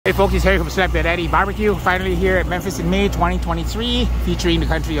Hey folks, it's Harry from Slap Daddy BBQ. Finally here at Memphis in May 2023, featuring the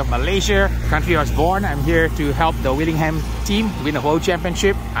country of Malaysia, the country I was born. I'm here to help the Willingham team win the World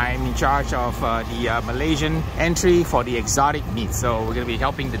Championship. I'm in charge of the Malaysian entry for the exotic meat. So we're going to be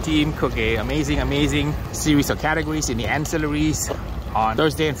helping the team cook a amazing series of categories in the ancillaries on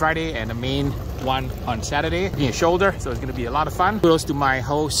Thursday and Friday, and the main one on Saturday in a shoulder. So it's going to be a lot of fun. Kudos to my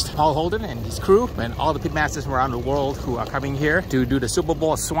host Holden and his crew and all the pitmasters from around the world who are coming here to do the Super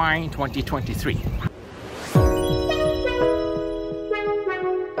Bowl Swine 2023.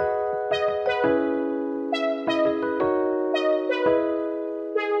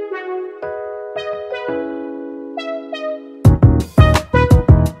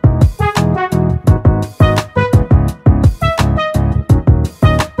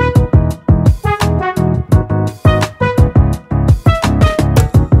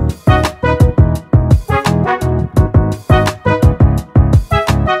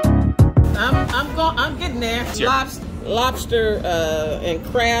 Lobster and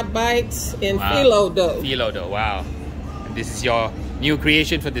crab bites in phyllo dough. Phyllo dough, wow. And this is your new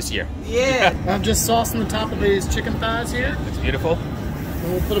creation for this year. Yeah. I'm just saucing the top of these chicken thighs here. It's beautiful.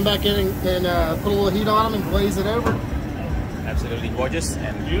 And we'll put them back in and put a little heat on them and glaze it over. Absolutely gorgeous.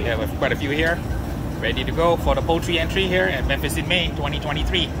 And we have quite a few here ready to go for the poultry entry here at Memphis in May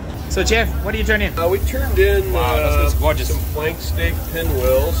 2023. So Jeff, what do you turn in? We turned in gorgeous. some flank steak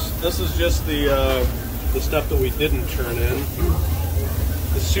pinwheels. This is just the stuff that we didn't turn in.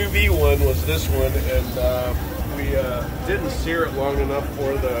 The sous vide one was this one, and we didn't sear it long enough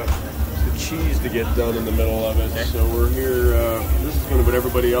for the cheese to get done in the middle of it. Okay. So we're here, this is going to be what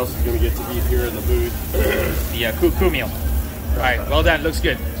everybody else is going to get to eat here in the booth. The crew meal. Alright, well done, looks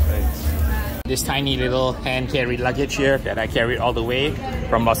good. Thanks. This tiny little hand-carried luggage here that I carried all the way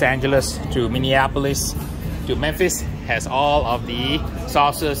from Los Angeles to Minneapolis to Memphis has all of the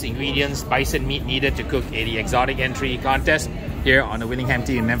sauces, ingredients, bison meat needed to cook the exotic entry contest here on the Willingham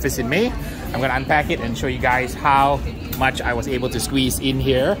team in Memphis in May. I'm going to unpack it and show you guys how much I was able to squeeze in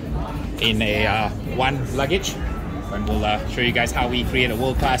here in a one luggage. And we'll show you guys how we create a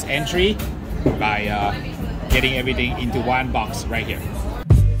world-class entry by getting everything into one box right here.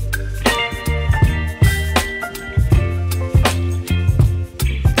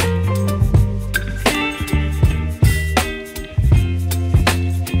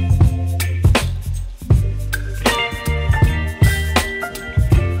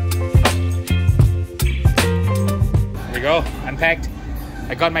 Unpacked.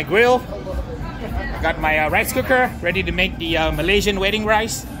 I got my grill, I got my rice cooker ready to make the Malaysian wedding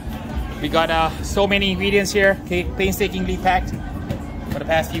rice. We got so many ingredients here, painstakingly packed for the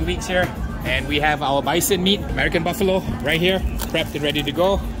past few weeks here. And we have our bison meat, American buffalo, right here, prepped and ready to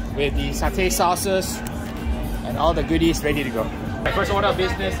go with the satay sauces and all the goodies ready to go. My first order of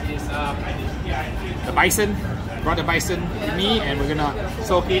business is the bison. I brought the bison to me, and we're gonna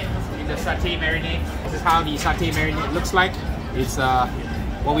soak it in the satay marinade. This is how the satay marinade looks like. It's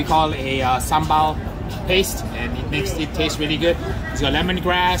what we call a sambal paste, and it makes it taste really good. It's got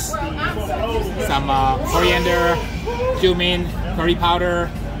lemongrass, some coriander, cumin, curry powder,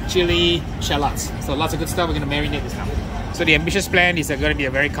 chili, shallots. So lots of good stuff. We're going to marinate this now. So the ambitious plan is going to be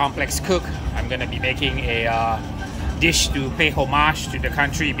a very complex cook. I'm going to be making a dish to pay homage to the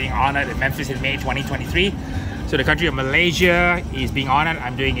country being honored at Memphis in May 2023. So the country of Malaysia is being honored.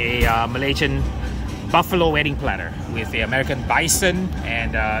 I'm doing a Malaysian buffalo wedding platter with the American bison,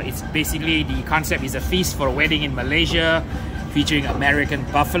 and it's basically, the concept is a feast for a wedding in Malaysia featuring American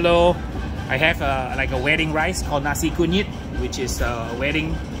buffalo. I have like a wedding rice called nasi kunyit, which is a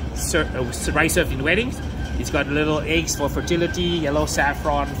wedding rice served in weddings. It's got little eggs for fertility, yellow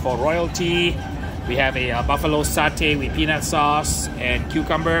saffron for royalty. We have a buffalo satay with peanut sauce and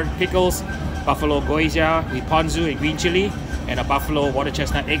cucumber pickles, buffalo goja with ponzu and green chili, and a buffalo water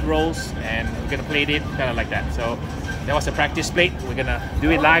chestnut egg rolls, and we're gonna plate it kind of like that. So that was a practice plate. We're gonna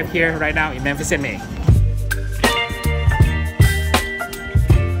do it live here right now in Memphis in May.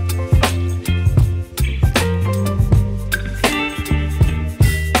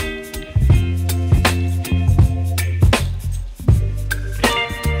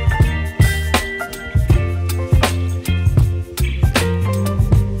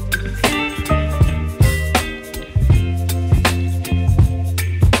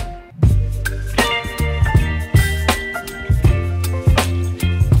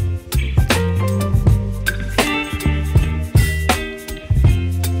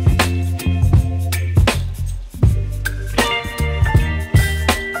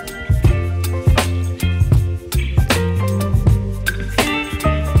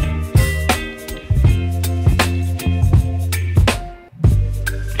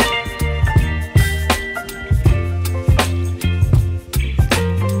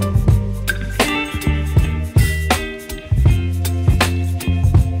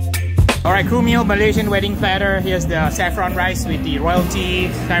 crew meal Malaysian wedding platter. Here's the saffron rice with the royalty,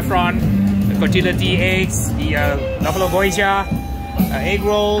 saffron, the fertility eggs, the buffalo goija, egg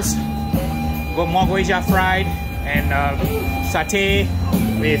rolls, more goija fried, and satay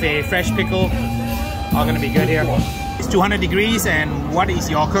with a fresh pickle. All gonna be good here. It's 200 degrees, and what is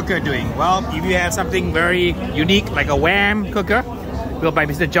your cooker doing? Well, if you have something very unique like a Wham cooker built by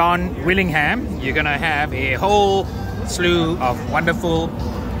Mr. John Willingham, you're gonna have a whole slew of wonderful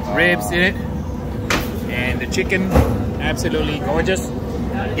ribs in it, and the chicken absolutely gorgeous.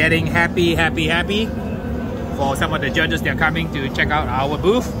 Getting happy for some of the judges. They're coming to check out our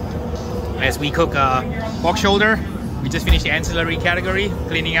booth as we cook pork shoulder. We just finished the ancillary category,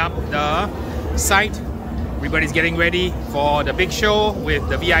 cleaning up the site. Everybody's getting ready for the big show with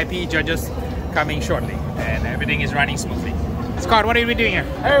the VIP judges coming shortly, and everything is running smoothly. Scott, what are we doing here?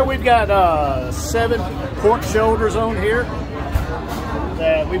 Here we've got 7 pork shoulders on here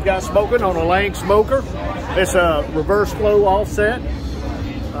that we've got smoking on a Lang smoker. It's a reverse flow offset.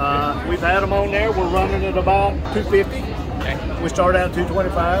 We've had them on there. We're running at about 250. Okay. We start out at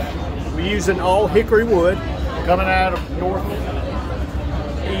 225. We're using all hickory wood coming out of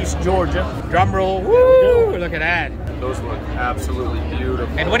northeast Georgia. Drum roll. Woo! Look at that. Those look absolutely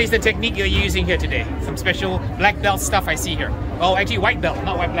beautiful. And what is the technique you're using here today? Some special black belt stuff I see here. Oh, actually white belt,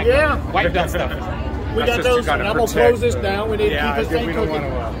 not white black belt. White belt stuff. We got those, and I'm going to close this down. We need to keep this thing we don't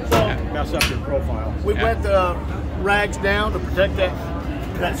cooking. want to mess up your profile. We wet the rags down to protect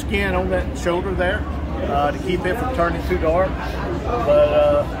that skin on that shoulder there, to keep it from turning too dark.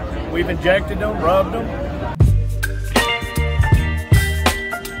 But we've injected them, rubbed them.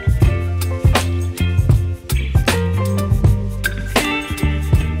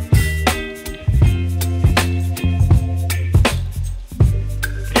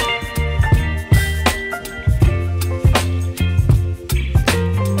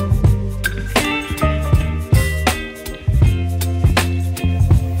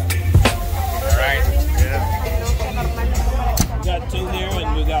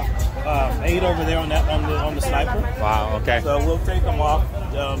 So we'll take them off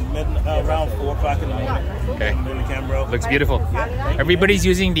around 4 o'clock in the morning. Okay. In the camera. Looks beautiful. Yeah, everybody's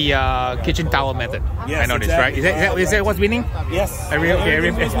using the kitchen towel method. Yes, I noticed, exactly. right? Is that what's winning? Yes.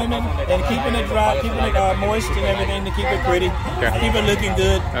 Everything's winning, and keeping it dry, keeping it moist and everything to keep it pretty. Okay. Keep it looking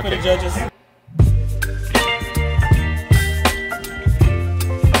good for the judges.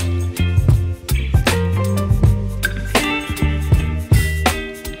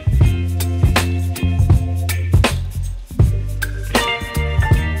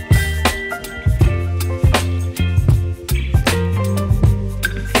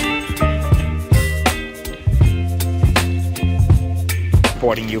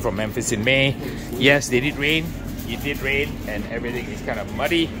 Reporting you from Memphis in May. Yes, they did rain. It did rain, and everything is kind of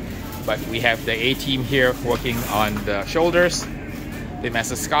muddy. But we have the A team here working on the shoulders.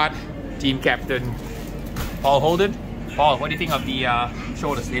 Pitmaster Scott, team captain Paul Holden. Paul, what do you think of the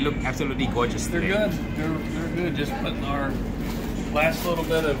shoulders? They look absolutely gorgeous. They're good. They're good. Just putting our last little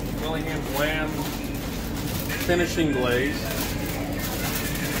bit of Willingham Lamb finishing glaze,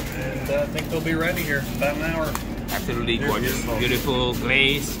 and I think they'll be ready here in about an hour. Absolutely gorgeous, beautiful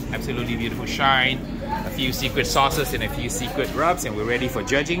glaze, absolutely beautiful shine, a few secret sauces and a few secret rubs, and we're ready for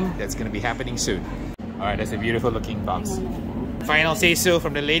judging. That's going to be happening soon. All right, that's a beautiful looking box. Final say so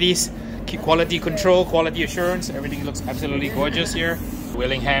from the ladies. Quality control, quality assurance, everything looks absolutely gorgeous here.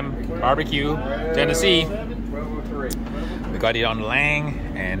 Willingham barbecue, Tennessee. We got it on Lang,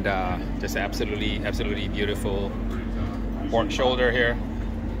 and just absolutely beautiful pork shoulder here.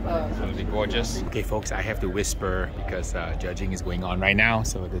 Absolutely gorgeous. Okay folks, I have to whisper because judging is going on right now.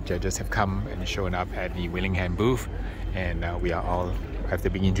 So the judges have come and shown up at the Willingham booth, and we are all, after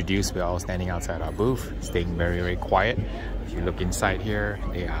being introduced, we're all standing outside our booth, staying very quiet. If you look inside here,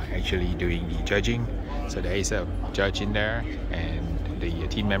 they are actually doing the judging. So there is a judge in there, and the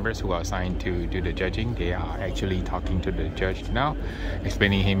team members who are assigned to do the judging, they are actually talking to the judge now,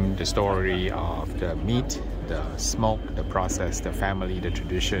 explaining him the story of the meat, the smoke, the process, the family, the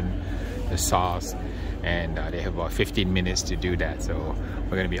tradition, the sauce, and they have about 15 minutes to do that. So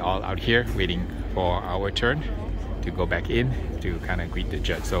we're going to be all out here waiting for our turn to go back in to kind of greet the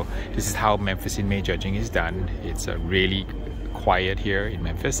judge. So this is how Memphis in May judging is done. It's really quiet here in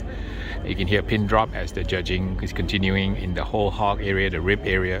Memphis. You can hear pin drop as the judging is continuing in the whole hog area, the rib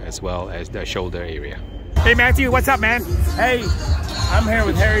area, as well as the shoulder area. Hey Matthew, what's up, man? Hey, I'm here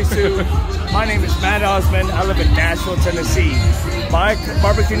with Harry Soo. My name is Matt Osmond. I live in Nashville, Tennessee. My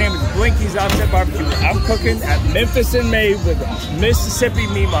barbecue name is Blinky's Offset Barbecue. I'm cooking at Memphis in May with Mississippi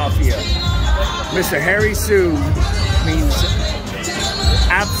Meat Mafia. Mr. Harry Soo means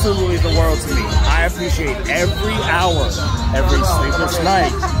absolutely the world to me. I appreciate every hour, every sleepless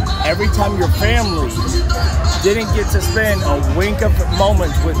night, every time your family didn't get to spend a wink of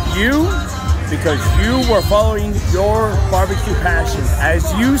moments with you because you were following your barbecue passion. As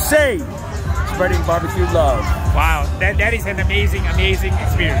you say, spreading barbecue love. Wow, that is an amazing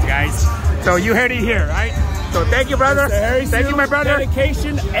experience, guys. So you heard it here, right? So thank you, brother. Harry Thank you, my brother.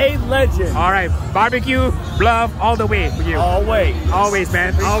 Dedication, a legend. All right, barbecue love all the way for you. Always. Always,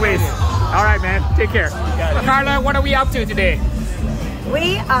 man. Always. All right, man. Take care. Carla, what are we up to today?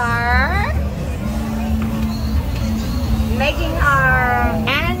 We are making our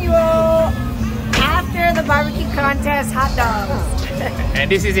annual after the barbecue contest hot dogs. And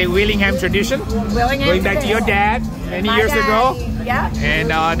this is a Willingham tradition. Willingham Going back to your dad many years ago. Yeah. And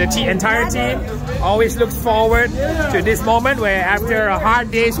the entire team always looks forward to this moment where after a hard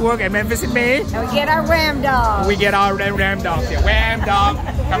day's work at Memphis in May, And we get our wham dog. we get our ram dogs here. Wham dog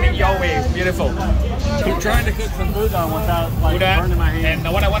coming your way. Beautiful. Keep trying to cook some boudin without like burning my hand.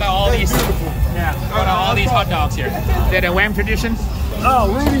 And what are all these? Yeah. What are all these hot dogs here? They're the wham tradition.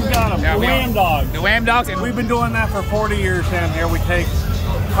 Oh, Rudy's got them. Yeah, the wham dogs. The wham dogs. And We've been doing that for 40 years down here. We take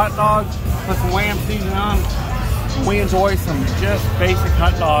hot dogs, put some wham seasoning on. We enjoy some just basic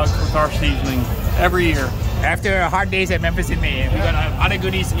hot dogs with our seasoning every year. after hard days at Memphis in May, we got other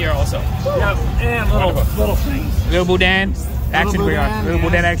goodies here also. Yep, and little things. Little boudin action going on. boudin, Little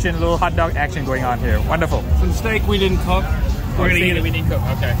boudin action, little hot dog action going on here. Wonderful. Some steak we didn't cook. We're gonna eat it. We didn't cook.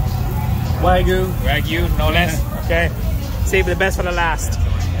 Okay. Wagyu. Wagyu, no less. Okay. Save the best for the last.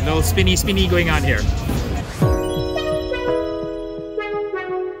 A little spinny going on here.